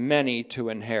cause many to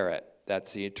inherit."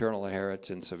 That's the eternal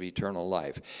inheritance of eternal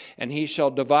life. "And he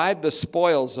shall divide the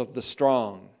spoils of the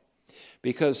strong,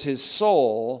 because his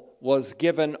soul was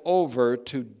given over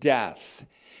to death,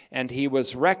 and he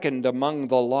was reckoned among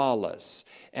the lawless,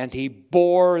 and he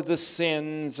bore the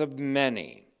sins of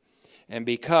many. And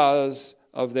because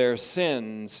of their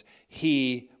sins,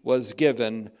 he was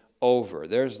given over."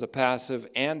 There's the passive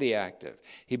and the active.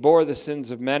 He bore the sins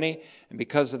of many, and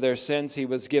because of their sins, he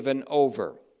was given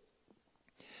over.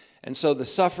 And so the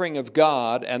suffering of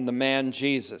God and the man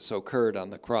Jesus occurred on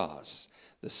the cross.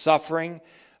 The suffering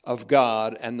of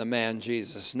God and the man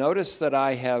Jesus. Notice that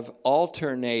I have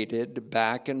alternated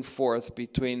back and forth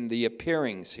between the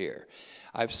appearings here.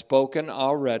 I've spoken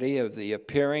already of the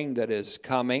appearing that is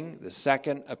coming, the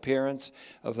second appearance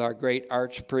of our great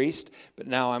archpriest, but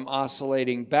now I'm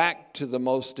oscillating back to the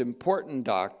most important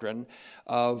doctrine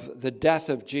of the death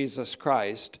of Jesus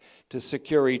Christ to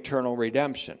secure eternal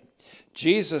redemption.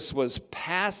 Jesus was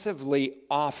passively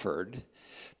offered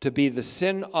to be the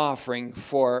sin offering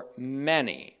for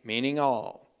many, meaning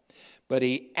all. But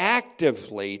he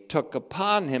actively took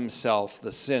upon himself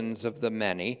the sins of the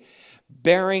many,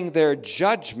 bearing their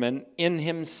judgment in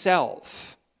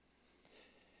himself.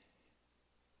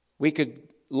 We could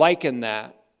liken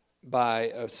that by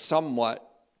a somewhat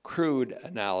crude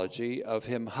analogy of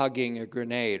him hugging a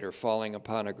grenade or falling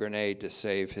upon a grenade to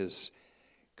save his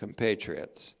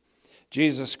compatriots.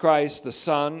 Jesus Christ, the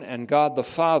Son, and God the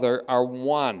Father are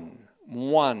one,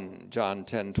 John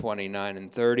 10:29 and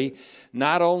 30,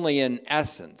 not only in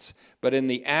essence, but in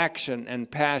the action and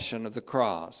passion of the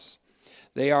cross.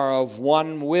 They are of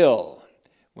one will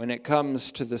when it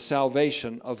comes to the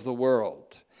salvation of the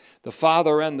world. The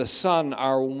Father and the Son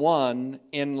are one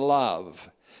in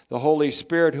love. The Holy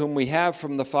Spirit, whom we have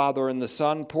from the Father and the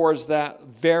Son, pours that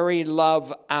very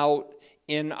love out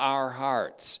in our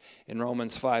hearts in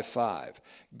Romans 5:5.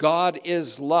 God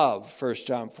is love, 1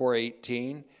 John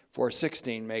 4:18,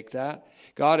 4:16 make that.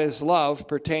 God is love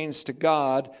pertains to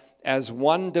God as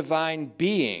one divine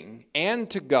being and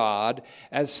to God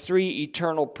as three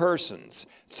eternal persons,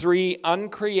 three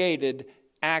uncreated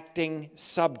acting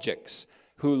subjects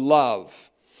who love,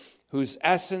 whose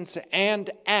essence and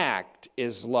act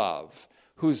is love,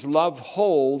 whose love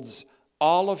holds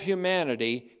all of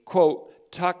humanity, quote,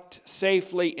 tucked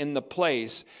safely in the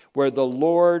place where the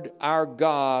Lord our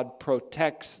God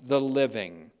protects the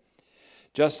living,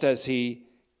 just as he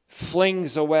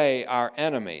flings away our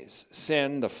enemies,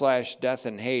 sin, the flesh, death,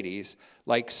 and Hades,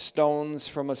 like stones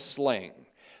from a sling.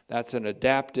 That's an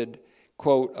adapted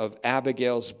quote of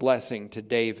Abigail's blessing to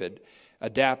David,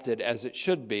 adapted as it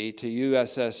should be to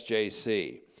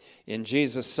USSJC. In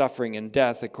Jesus' suffering and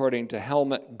death, according to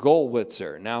Helmut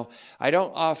Gollwitzer. Now, I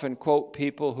don't often quote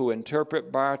people who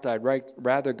interpret Barth. I'd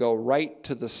rather go right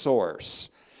to the source.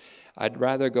 I'd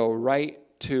rather go right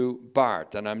to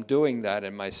Barth, and I'm doing that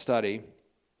in my study.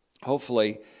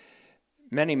 Hopefully,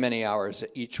 many, many hours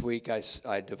each week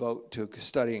I devote to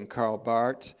studying Karl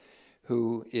Barth,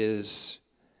 who is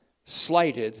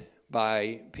slighted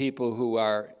by people who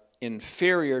are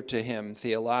inferior to him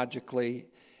theologically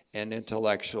and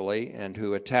intellectually, and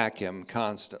who attack him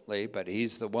constantly, but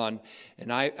he's the one. And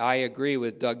I agree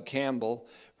with Doug Campbell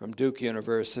from Duke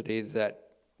University that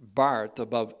Barth,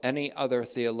 above any other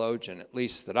theologian, at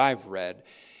least that I've read,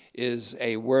 is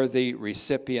a worthy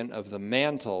recipient of the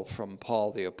mantle from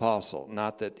Paul the Apostle.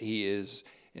 Not that he is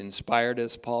inspired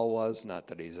as Paul was, not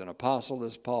that he's an apostle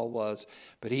as Paul was,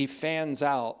 but he fans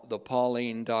out the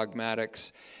Pauline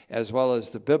dogmatics as well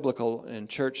as the biblical and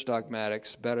church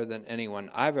dogmatics better than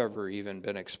anyone I've ever even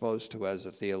been exposed to as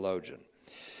a theologian.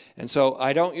 And so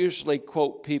I don't usually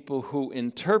quote people who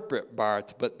interpret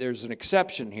Barth, but there's an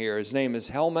exception here. His name is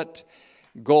Helmut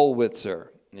Gollwitzer,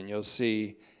 and you'll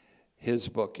see his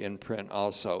book in print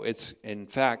also. It's in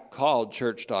fact called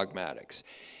Church Dogmatics.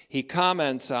 He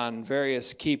comments on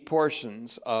various key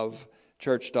portions of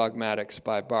Church Dogmatics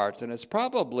by Barth, and it's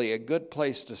probably a good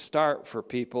place to start for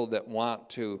people that want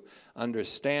to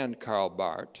understand Karl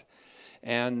Barth.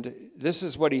 And this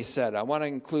is what he said. I want to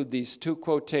include these two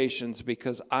quotations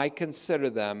because I consider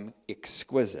them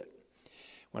exquisite.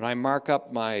 When I mark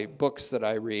up my books that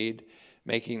I read,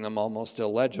 making them almost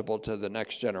illegible to the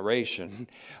next generation,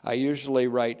 I usually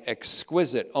write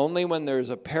exquisite only when there's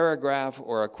a paragraph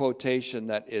or a quotation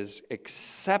that is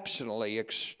exceptionally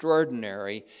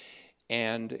extraordinary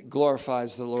and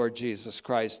glorifies the Lord Jesus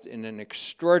Christ in an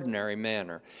extraordinary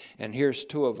manner. And here's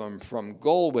two of them from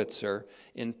Gollwitzer,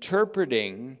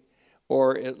 interpreting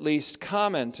or at least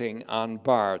commenting on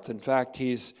Barth. In fact,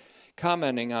 he's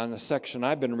commenting on a section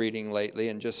I've been reading lately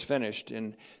and just finished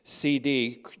in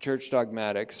CD, Church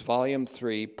Dogmatics, Volume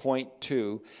 3, Point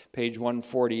 2, page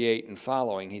 148 and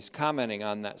following. He's commenting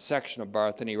on that section of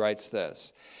Barth, and he writes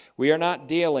this: "We are not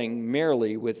dealing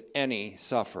merely with any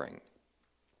suffering,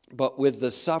 but with the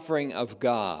suffering of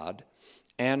God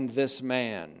and this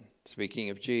man," speaking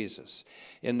of Jesus,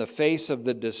 "in the face of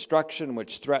the destruction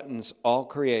which threatens all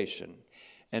creation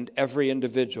and every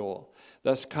individual,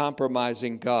 thus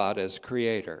compromising God as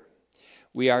creator.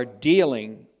 We are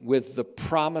dealing with the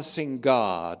promising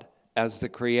God as the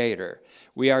creator.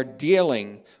 We are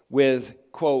dealing with,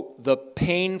 quote, the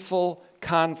painful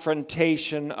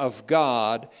confrontation of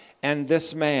God and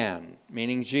this man,"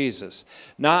 meaning Jesus,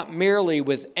 "not merely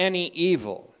with any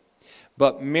evil,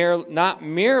 but not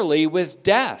merely with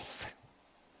death,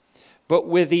 but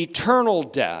with eternal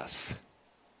death,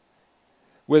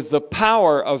 with the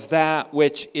power of that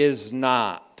which is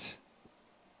not."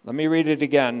 Let me read it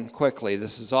again quickly.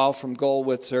 This is all from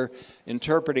Gollwitzer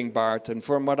interpreting Barth, and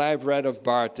from what I've read of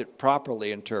Barth, it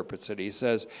properly interprets it. He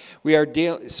says, we are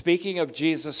speaking of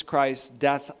Jesus Christ's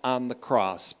death on the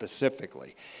cross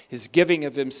specifically, his giving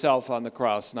of himself on the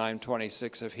cross,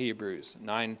 9:26 of Hebrews,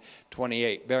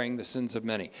 9:28, bearing the sins of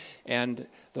many, and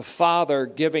the Father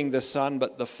giving the Son,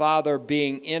 but the Father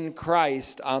being in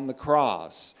Christ on the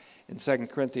cross. In 2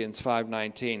 Corinthians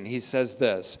 5:19, he says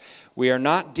this: "We are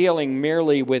not dealing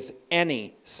merely with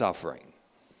any suffering,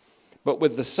 but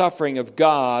with the suffering of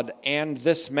God and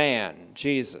this man,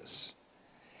 Jesus.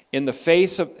 In the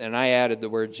face of," and I added the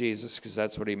word Jesus because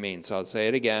that's what he means, so I'll say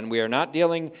it again. "We are not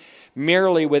dealing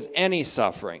merely with any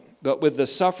suffering, but with the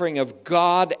suffering of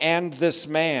God and this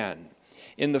man,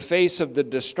 in the face of the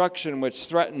destruction which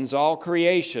threatens all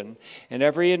creation and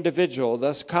every individual,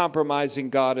 thus compromising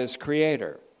God as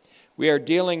creator. We are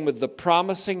dealing with the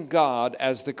promising God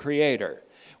as the creator.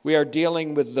 We are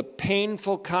dealing with the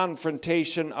painful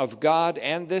confrontation of God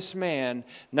and this man,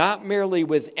 not merely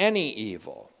with any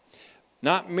evil,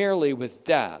 not merely with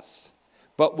death,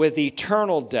 but with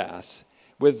eternal death,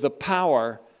 with the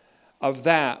power of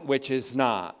that which is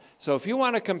not." So if you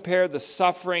want to compare the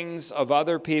sufferings of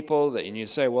other people, and you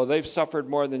say, well, they've suffered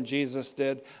more than Jesus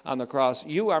did on the cross,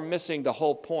 you are missing the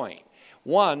whole point.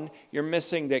 One, you're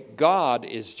missing that God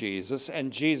is Jesus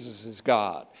and Jesus is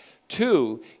God.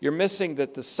 Two, you're missing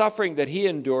that the suffering that he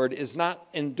endured is not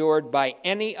endured by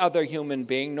any other human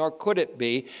being, nor could it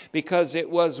be, because it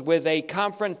was with a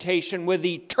confrontation with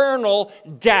eternal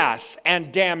death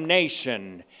and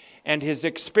damnation, and his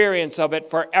experience of it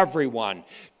for everyone.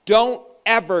 Don't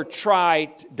ever try,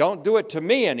 don't do it to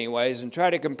me anyways, and try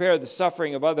to compare the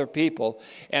suffering of other people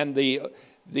and the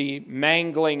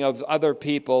mangling of other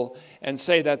people and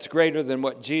say that's greater than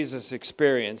what Jesus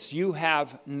experienced. You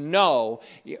have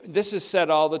this is said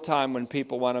all the time when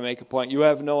people want to make a point, you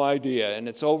have no idea, and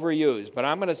it's overused, but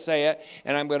I'm going to say it,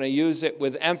 and I'm going to use it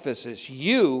with emphasis.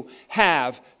 You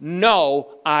have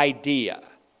no idea.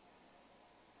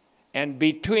 And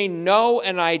between no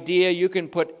and idea, you can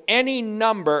put any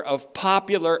number of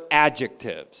popular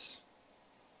adjectives.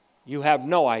 You have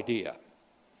no idea.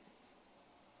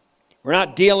 We're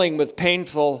not dealing with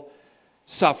painful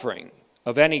suffering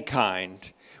of any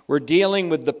kind. We're dealing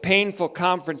with the painful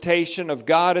confrontation of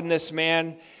God and this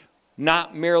man,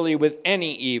 not merely with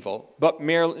any evil, but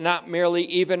not merely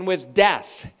even with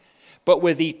death, but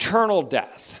with eternal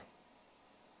death.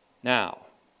 Now,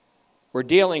 we're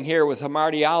dealing here with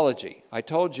hamartiology. I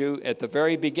told you at the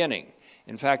very beginning,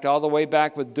 in fact, all the way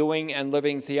back with Doing and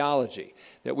Living Theology,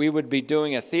 that we would be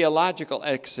doing a theological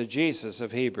exegesis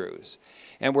of Hebrews.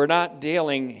 And we're not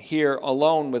dealing here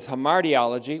alone with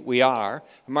hamartiology. We are.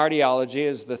 Hamartiology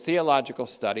is the theological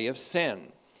study of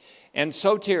sin. And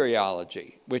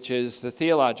soteriology, which is the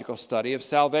theological study of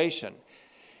salvation.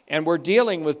 And we're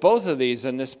dealing with both of these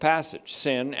in this passage,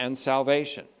 sin and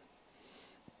salvation.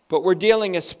 But we're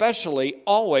dealing especially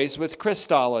always with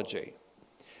Christology.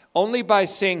 Only by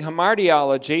seeing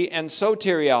hamartiology and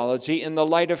soteriology in the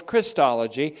light of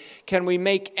Christology can we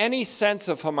make any sense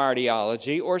of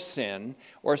hamartiology or sin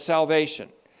or salvation.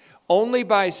 Only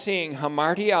by seeing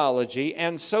hamartiology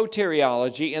and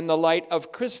soteriology in the light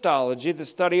of Christology, the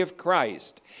study of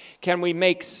Christ, can we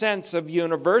make sense of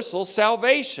universal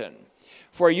salvation.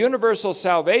 For universal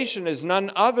salvation is none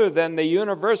other than the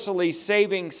universally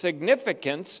saving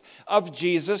significance of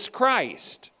Jesus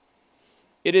Christ.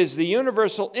 It is the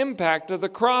universal impact of the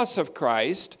cross of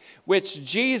Christ, which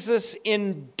Jesus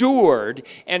endured,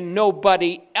 and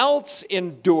nobody else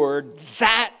endured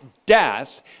that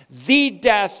death, the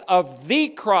death of the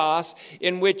cross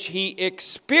in which he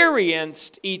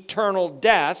experienced eternal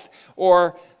death,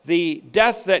 or the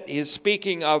death that is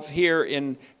speaking of here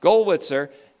in Gollwitzer,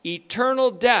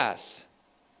 eternal death,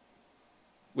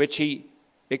 which he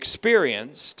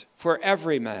experienced for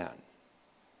every man,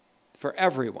 for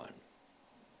everyone.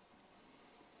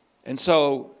 And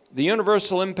so the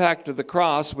universal impact of the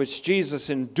cross, which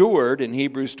Jesus endured in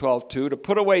Hebrews 12:2, to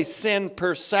put away sin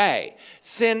per se,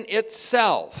 sin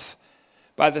itself,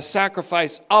 by the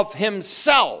sacrifice of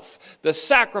himself, the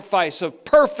sacrifice of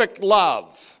perfect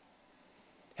love.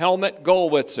 Helmut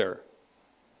Gollwitzer,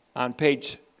 on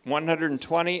page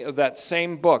 120 of that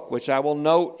same book, which I will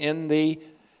note in the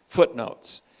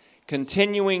footnotes.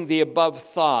 Continuing the above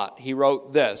thought, he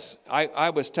wrote this.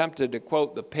 I was tempted to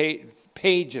quote the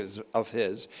pages of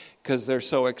his because they're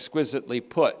so exquisitely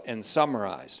put and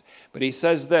summarized. But he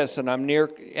says this, and I'm near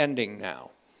ending now.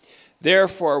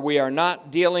 Therefore, we are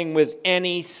not dealing with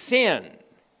any sin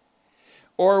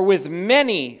or with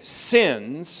many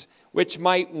sins which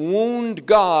might wound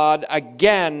God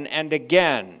again and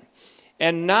again.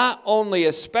 And not only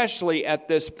especially at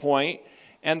this point,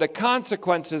 and the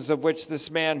consequences of which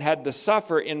this man had to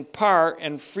suffer in part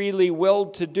and freely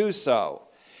willed to do so.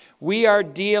 We are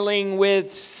dealing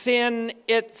with sin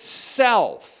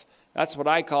itself. That's what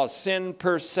I call sin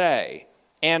per se,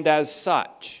 and as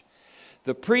such.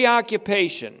 The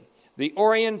preoccupation, the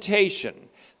orientation,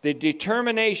 the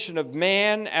determination of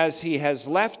man as he has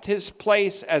left his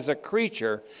place as a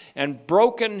creature and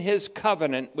broken his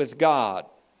covenant with God.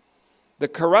 The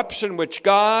corruption which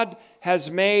God has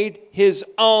made his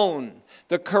own.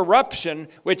 The corruption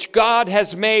which God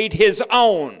has made his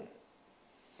own,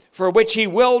 for which he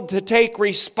willed to take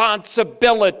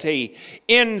responsibility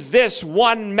in this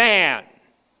one man.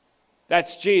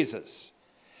 That's Jesus.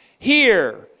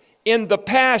 Here in the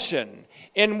Passion,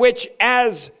 in which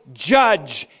as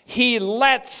judge he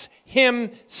lets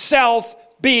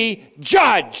himself be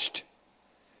judged.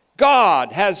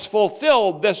 God has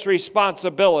fulfilled this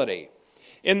responsibility.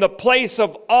 In the place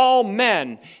of all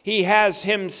men, he has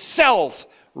himself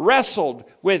wrestled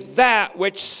with that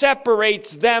which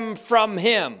separates them from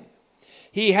him.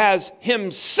 He has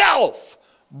himself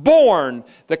borne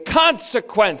the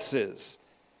consequences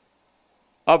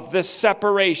of this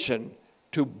separation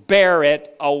to bear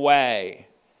it away.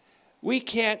 We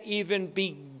can't even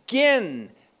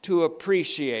begin to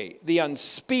appreciate the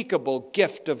unspeakable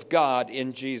gift of God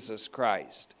in Jesus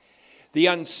Christ. the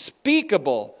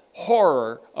unspeakable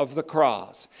horror of the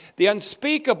cross, the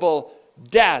unspeakable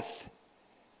death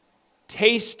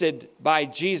tasted by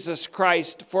Jesus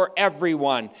Christ for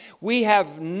everyone. We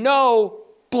have no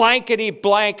blankety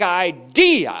blank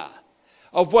idea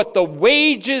of what the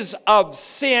wages of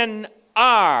sin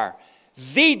are,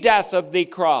 the death of the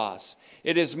cross.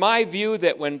 It is my view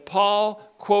that when Paul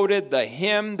quoted the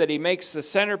hymn that he makes the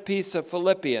centerpiece of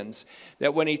Philippians,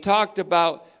 that when he talked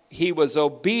about he was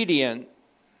obedient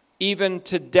even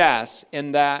to death,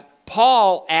 in that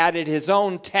Paul added his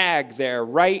own tag there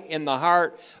right in the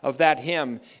heart of that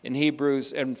hymn in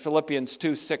Philippians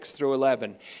 2, 6 through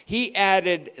 11. He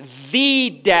added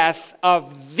the death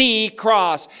of the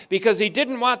cross because he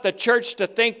didn't want the church to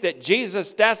think that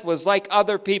Jesus' death was like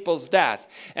other people's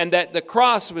death and that the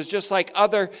cross was just like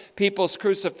other people's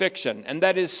crucifixion and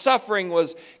that his suffering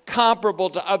was comparable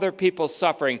to other people's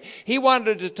suffering. He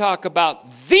wanted to talk about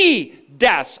the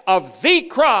death of the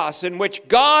cross in which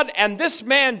God and this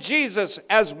man Jesus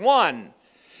as one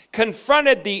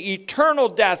confronted the eternal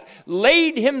death,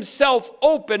 laid himself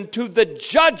open to the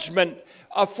judgment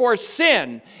for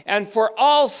sin and for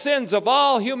all sins of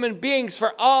all human beings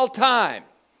for all time.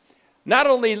 Not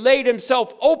only laid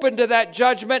himself open to that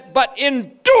judgment, but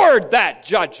endured that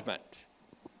judgment.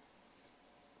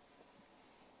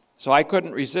 So I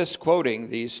couldn't resist quoting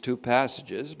these two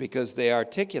passages because they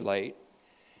articulate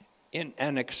in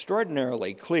an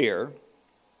extraordinarily clear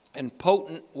and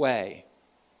potent way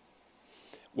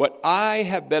what I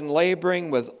have been laboring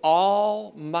with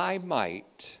all my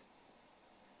might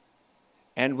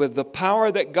and with the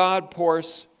power that God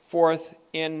pours forth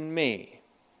in me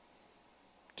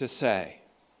to say.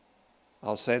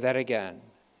 I'll say that again.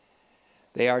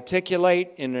 They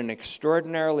articulate in an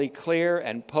extraordinarily clear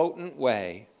and potent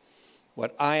way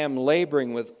what I am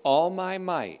laboring with all my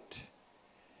might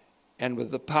and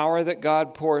with the power that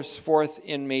God pours forth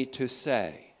in me to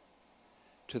say,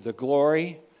 to the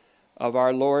glory of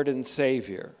our Lord and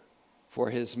Savior,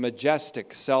 for his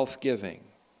majestic self-giving,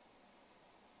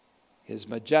 his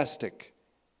majestic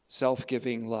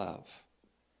self-giving love,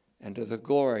 and to the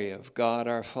glory of God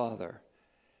our Father,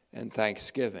 and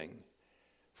thanksgiving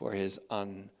for his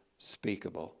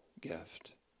unspeakable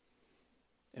gift.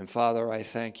 And Father, I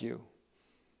thank you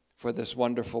for this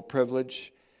wonderful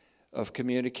privilege of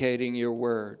communicating your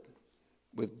word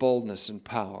with boldness and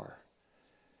power.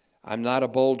 I'm not a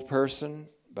bold person,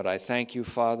 but I thank you,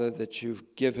 Father, that you've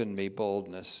given me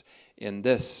boldness in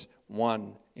this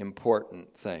one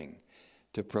important thing,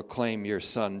 to proclaim your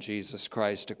Son, Jesus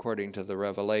Christ, according to the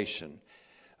revelation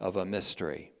of a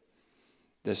mystery.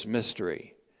 This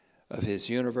mystery of his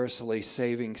universally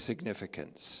saving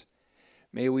significance.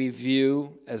 May we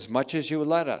view, as much as you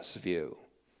let us view,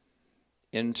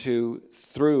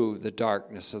 through the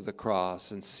darkness of the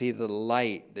cross and see the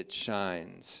light that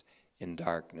shines in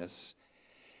darkness.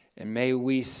 And may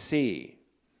we see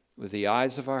with the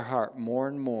eyes of our heart more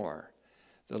and more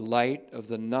the light of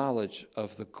the knowledge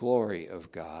of the glory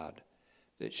of God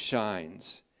that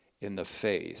shines in the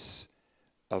face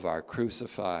of our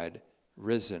crucified,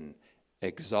 risen,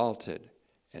 exalted,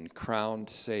 and crowned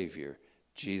Savior,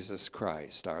 Jesus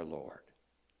Christ our Lord.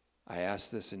 I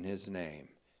ask this in his name.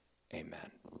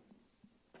 Amen.